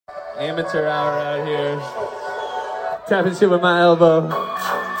Amateur hour out here. Tapping shit with my elbow.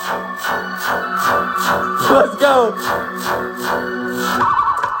 Let's go.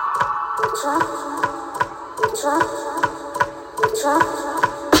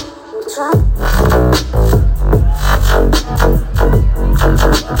 Trap.